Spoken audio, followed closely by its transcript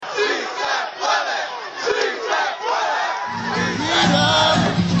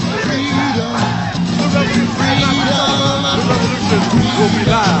We'll be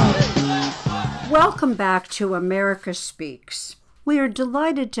live. Welcome back to America Speaks. We are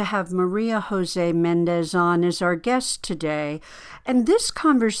delighted to have Maria Jose Mendez on as our guest today, and this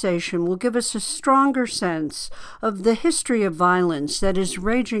conversation will give us a stronger sense of the history of violence that is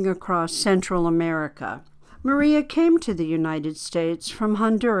raging across Central America. Maria came to the United States from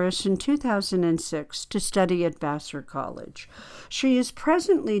Honduras in 2006 to study at Vassar College. She is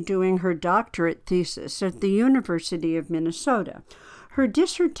presently doing her doctorate thesis at the University of Minnesota. Her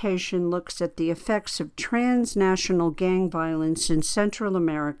dissertation looks at the effects of transnational gang violence in Central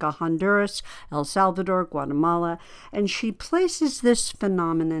America, Honduras, El Salvador, Guatemala, and she places this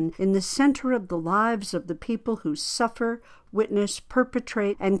phenomenon in the center of the lives of the people who suffer, witness,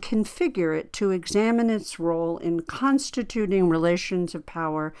 perpetrate, and configure it to examine its role in constituting relations of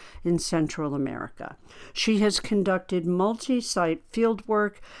power in Central America. She has conducted multi-site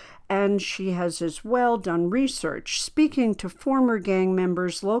fieldwork, and she has as well done research speaking to former gang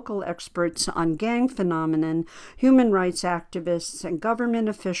members, local experts on gang phenomenon, human rights activists, and government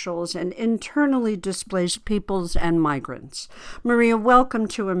officials, and internally displaced peoples and migrants. Maria, welcome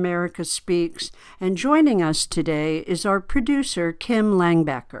to America Speaks, and joining us today is our producer, Kim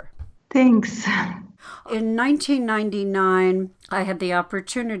Langbacker. Thanks. In 1999, I had the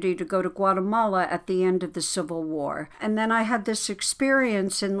opportunity to go to Guatemala at the end of the Civil War. And then I had this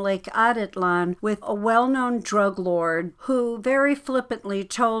experience in Lake Atitlan with a well-known drug lord who very flippantly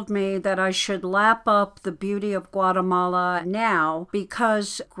told me that I should lap up the beauty of Guatemala now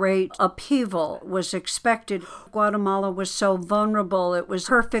because great upheaval was expected. Guatemala was so vulnerable. It was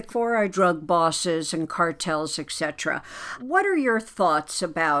perfect for our drug bosses and cartels, etc. What are your thoughts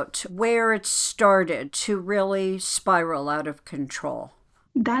about where it started to really spiral out of control?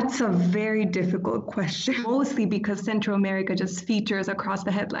 That's a very difficult question, mostly because Central America just features across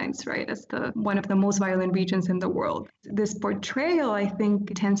the headlines, right, as one of the most violent regions in the world. This portrayal, I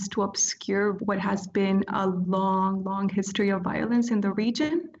think, tends to obscure what has been a long, long history of violence in the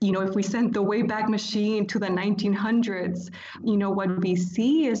region. If we send the Wayback Machine to the 1900s, what we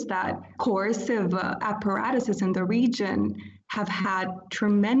see is that coercive apparatuses in the region have had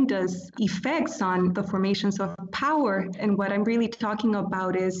tremendous effects on the formations of power. And what I'm really talking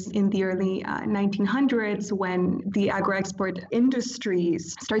about is in the early 1900s, when the agro-export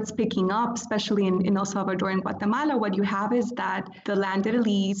industries starts picking up, especially in El Salvador and Guatemala, what you have is that the landed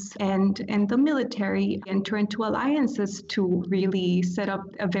elites and the military enter into alliances to really set up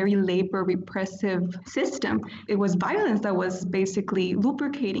a very labor repressive system. It was violence that was basically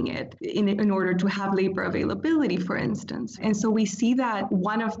lubricating it in order to have labor availability, for instance. And so we see that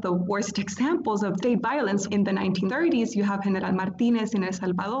one of the worst examples of state violence in the 1930s, you have General Martinez in El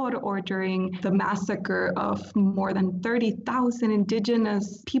Salvador, or during the massacre of more than 30,000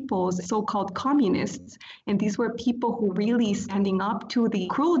 indigenous peoples, so-called communists. And these were people who really standing up to the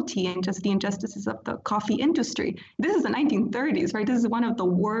cruelty and just the injustices of the coffee industry. This is the 1930s, right? This is one of the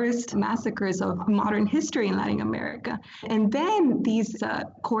worst massacres of modern history in Latin America. And then these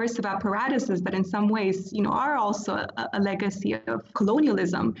coercive apparatuses that in some ways, are also a legacy of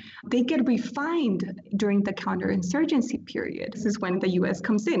colonialism, they get refined during the counterinsurgency period. This is when the U.S.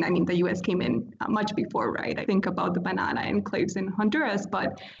 comes in. I mean, the U.S. came in much before, right? I think about the banana enclaves in Honduras,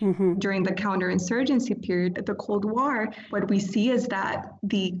 but during the counterinsurgency period, the Cold War, what we see is that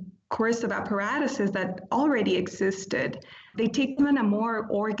the coercive apparatuses that already existed, they take on a more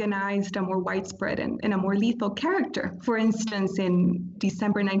organized, a more widespread, and a more lethal character. For instance, in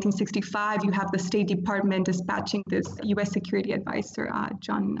December 1965, you have the State Department dispatching this U.S. security advisor,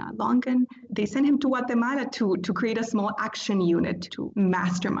 John Longan. They sent him to Guatemala to create a small action unit to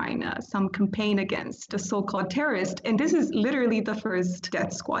mastermind some campaign against the so-called terrorist. And this is literally the first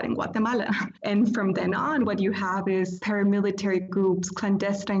death squad in Guatemala. And from then on, what you have is paramilitary groups,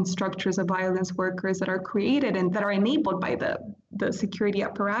 clandestine structures of violence workers that are created and that are enabled by the security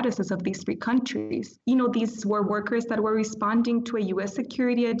apparatuses of these three countries. These were workers that were responding to a U.S.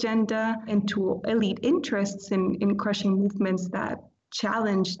 security agenda and to elite interests in crushing movements that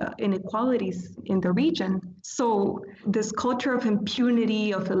challenged inequalities in the region. So this culture of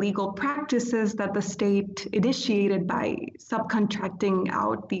impunity, of illegal practices that the state initiated by subcontracting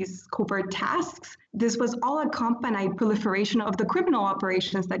out these covert tasks, this was all accompanied proliferation of the criminal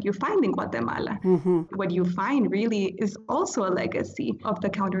operations that you find in Guatemala. What you find really is also a legacy of the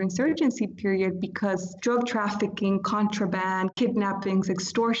counterinsurgency period, because drug trafficking, contraband, kidnappings,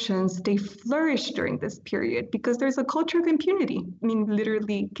 extortions, they flourished during this period because there's a culture of impunity. I mean,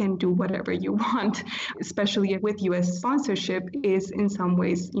 literally can do whatever you want, especially especially with US sponsorship, is in some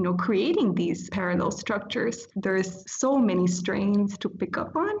ways, creating these parallel structures. There's so many strains to pick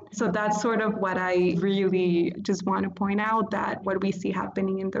up on. So that's sort of what I really just want to point out, that what we see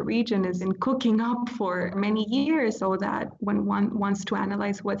happening in the region is in cooking up for many years, so that when one wants to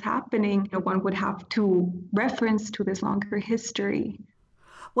analyze what's happening, one would have to reference to this longer history.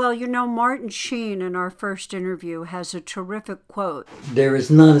 Well, Martin Sheen in our first interview has a terrific quote. There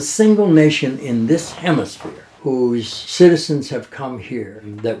is not a single nation in this hemisphere whose citizens have come here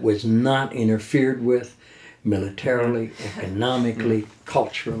that was not interfered with militarily, economically,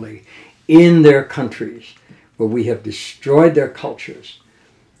 culturally, in their countries, where we have destroyed their cultures.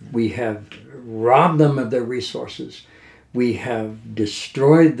 We have robbed them of their resources. We have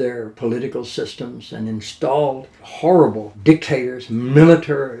destroyed their political systems and installed horrible dictators,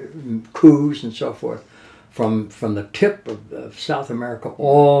 military coups, and so forth, from the tip of South America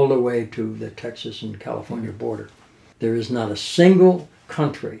all the way to the Texas and California border. There is not a single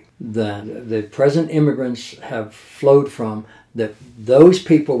country that the present immigrants have flowed from that those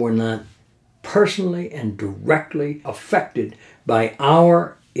people were not personally and directly affected by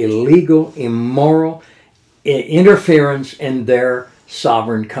our illegal, immoral interference in their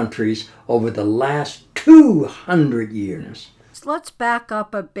sovereign countries over the last 200 years. Let's back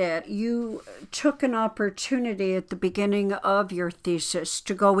up a bit. You took an opportunity at the beginning of your thesis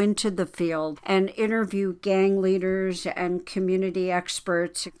to go into the field and interview gang leaders and community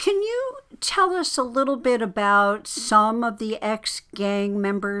experts. Can you tell us a little bit about some of the ex-gang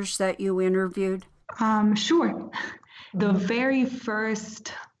members that you interviewed? Sure. The very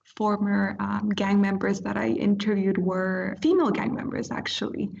first former gang members that I interviewed were female gang members,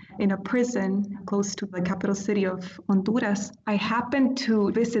 actually, in a prison close to the capital city of Honduras. I happened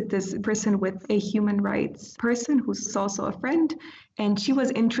to visit this prison with a human rights person who's also a friend, and she was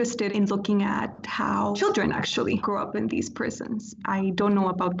interested in looking at how children actually grow up in these prisons. I don't know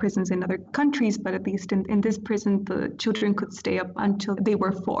about prisons in other countries, but at least in this prison, the children could stay up until they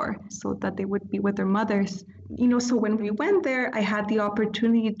were 4, so that they would be with their mothers. So when we went there, I had the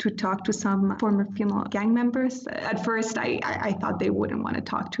opportunity to talk to some former female gang members. At first, I thought they wouldn't want to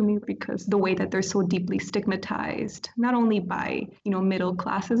talk to me because the way that they're so deeply stigmatized, not only by, middle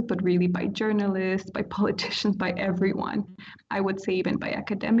classes, but really by journalists, by politicians, by everyone. I would say even by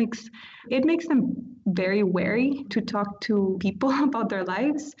academics. It makes them very wary to talk to people about their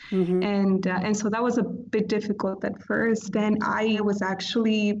lives. Mm-hmm. And so that was a bit difficult at first. Then I was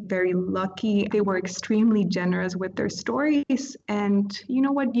actually very lucky. They were extremely generous with their stories. And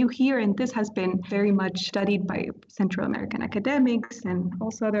what you hear, and this has been very much studied by Central American academics and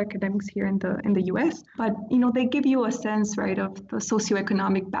also other academics here in the US. But, they give you a sense, right, of the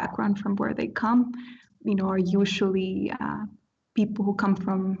socioeconomic background from where they come, are usually people who come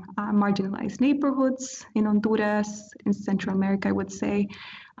from marginalized neighborhoods in Honduras, in Central America, I would say.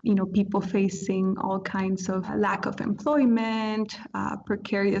 People facing all kinds of lack of employment,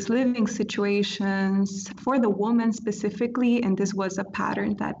 precarious living situations. For the woman specifically, and this was a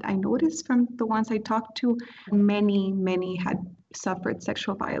pattern that I noticed from the ones I talked to, many had suffered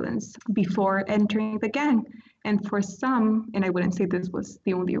sexual violence before entering the gang. And for some, and I wouldn't say this was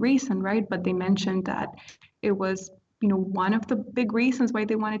the only reason, right? But they mentioned that it was one of the big reasons why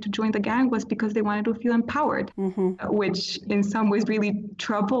they wanted to join the gang was because they wanted to feel empowered, mm-hmm. Which in some ways really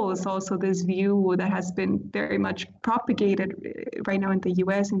troubles also this view that has been very much propagated right now in the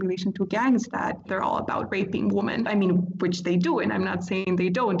US in relation to gangs, that they're all about raping women. I mean, which they do, and I'm not saying they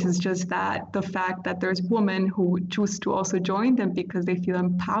don't. It's just that the fact that there's women who choose to also join them because they feel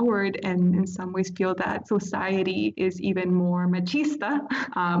empowered and in some ways feel that society is even more machista,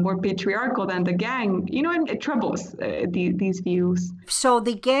 more patriarchal than the gang, and it troubles these views. So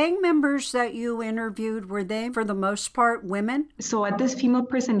the gang members that you interviewed, were they for the most part women? So at this female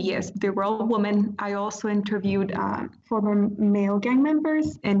prison, yes, they were all women. I also interviewed former male gang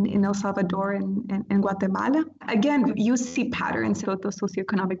members in El Salvador and Guatemala. Again, you see patterns of the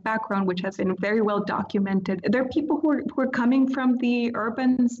socioeconomic background, which has been very well documented. There are people who are coming from the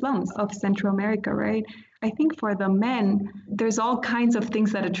urban slums of Central America, right? I think for the men, there's all kinds of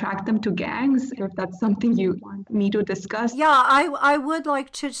things that attract them to gangs. If that's something you want me to discuss. Yeah, I would like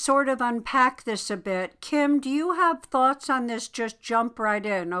to sort of unpack this a bit. Kim, do you have thoughts on this? Just jump right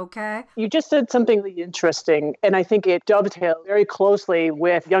in, okay? You just said something really interesting, and I think it dovetails very closely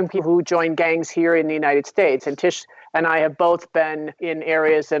with young people who join gangs here in the United States. And Tish and I have both been in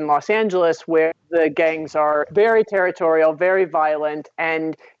areas in Los Angeles where the gangs are very territorial, very violent.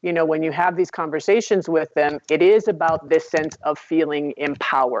 And, when you have these conversations with them, it is about this sense of feeling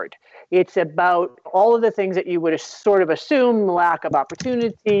empowered. It's about all of the things that you would sort of assume, lack of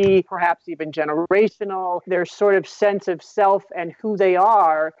opportunity, perhaps even generational. Their sort of sense of self and who they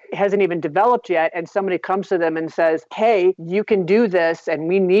are hasn't even developed yet. And somebody comes to them and says, hey, you can do this and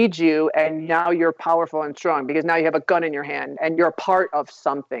we need you. And now you're powerful and strong because now you have a gun in your hand and you're a part of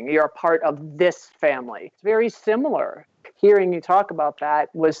something. You're a part of this family. It's very similar. Hearing you talk about that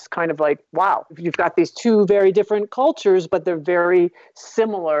was kind of like, wow, you've got these two very different cultures, but they're very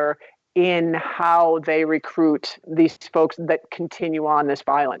similar in how they recruit these folks that continue on this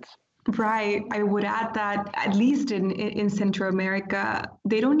violence. Right. I would add that at least in Central America,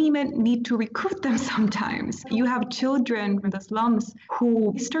 they don't even need to recruit them sometimes. You have children in the slums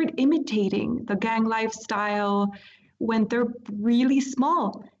who start imitating the gang lifestyle when they're really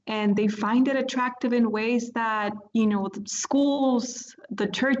small. And they find it attractive in ways that, the schools, the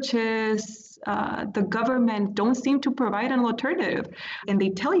churches, the government don't seem to provide an alternative. And they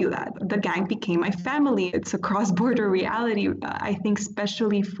tell you that the gang became my family. It's a cross-border reality, I think,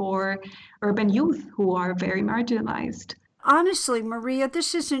 especially for urban youth who are very marginalized. Honestly, Maria,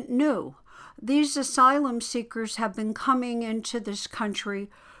 this isn't new. These asylum seekers have been coming into this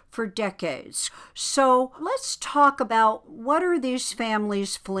country for decades. So let's talk about what are these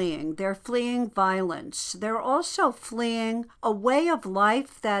families fleeing? They're fleeing violence. They're also fleeing a way of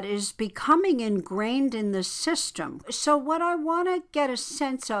life that is becoming ingrained in the system. So what I want to get a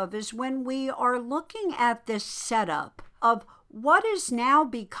sense of is when we are looking at this setup of what is now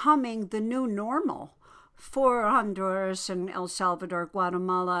becoming the new normal for Honduras and El Salvador,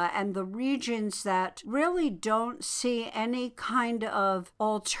 Guatemala, and the regions that really don't see any kind of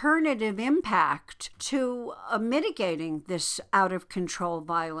alternative impact to mitigating this out-of-control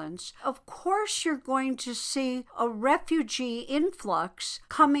violence. Of course, you're going to see a refugee influx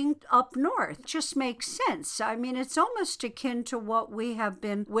coming up north. It just makes sense. I mean, it's almost akin to what we have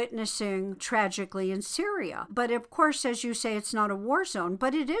been witnessing tragically in Syria. But of course, as you say, it's not a war zone,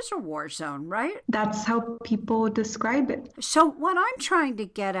 but it is a war zone, right? That's how people describe it. So what I'm trying to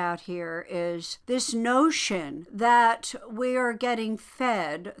get at here is this notion that we are getting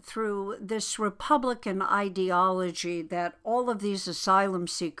fed through this Republican ideology that all of these asylum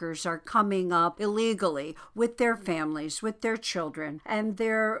seekers are coming up illegally with their families, with their children, and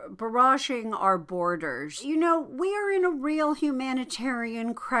they're barraging our borders. We are in a real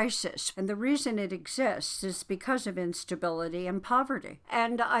humanitarian crisis, and the reason it exists is because of instability and poverty.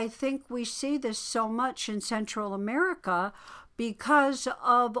 And I think we see this so much in Central America because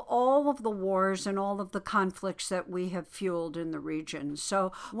of all of the wars and all of the conflicts that we have fueled in the region.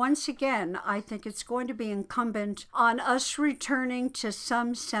 So once again, I think it's going to be incumbent on us returning to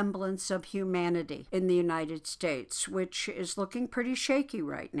some semblance of humanity in the United States, which is looking pretty shaky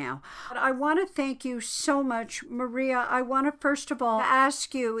right now. But I want to thank you so much, Maria. I want to first of all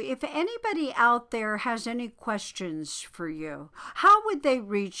ask you if anybody out there has any questions for you. How would they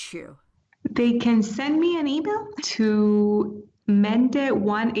reach you? They can send me an email to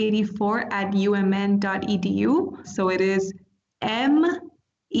mende184@umn.edu. So it is MENDE,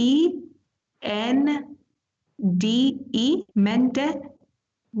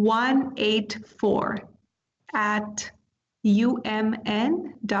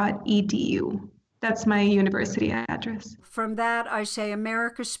 Mende184@umn.edu. That's my university address. From that, I say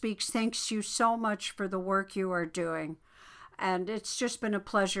America Speaks thanks you so much for the work you are doing. And it's just been a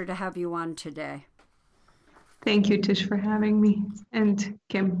pleasure to have you on today. Thank you, Tish, for having me, and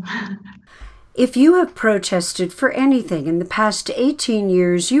Kim. If you have protested for anything in the past 18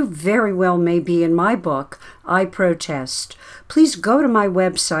 years, you very well may be in my book, I Protest. Please go to my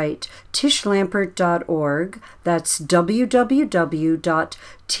website, tishlampert.org. That's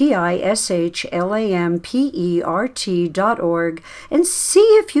www.tishlampert.org, and see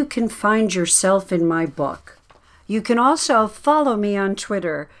if you can find yourself in my book. You can also follow me on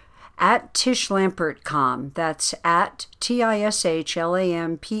Twitter at TishLampertCom. That's at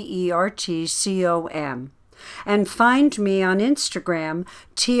TISHLAMPERTCOM. And find me on Instagram,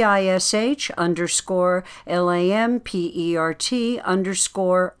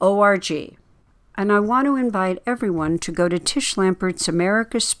 TISHLAMPERT_ORG. And I want to invite everyone to go to Tish Lampert's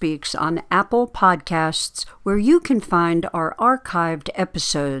America Speaks on Apple Podcasts, where you can find our archived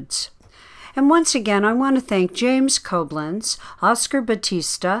episodes. And once again, I want to thank James Koblenz, Oscar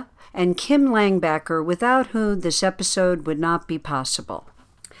Batista, and Kim Langbacker, without whom this episode would not be possible.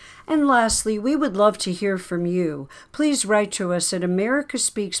 And lastly, we would love to hear from you. Please write to us at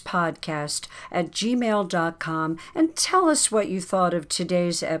americaspeakspodcast@gmail.com and tell us what you thought of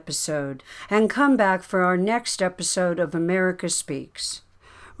today's episode. And come back for our next episode of America Speaks.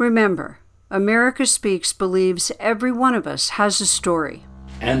 Remember, America Speaks believes every one of us has a story.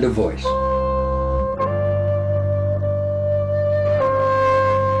 and a voice.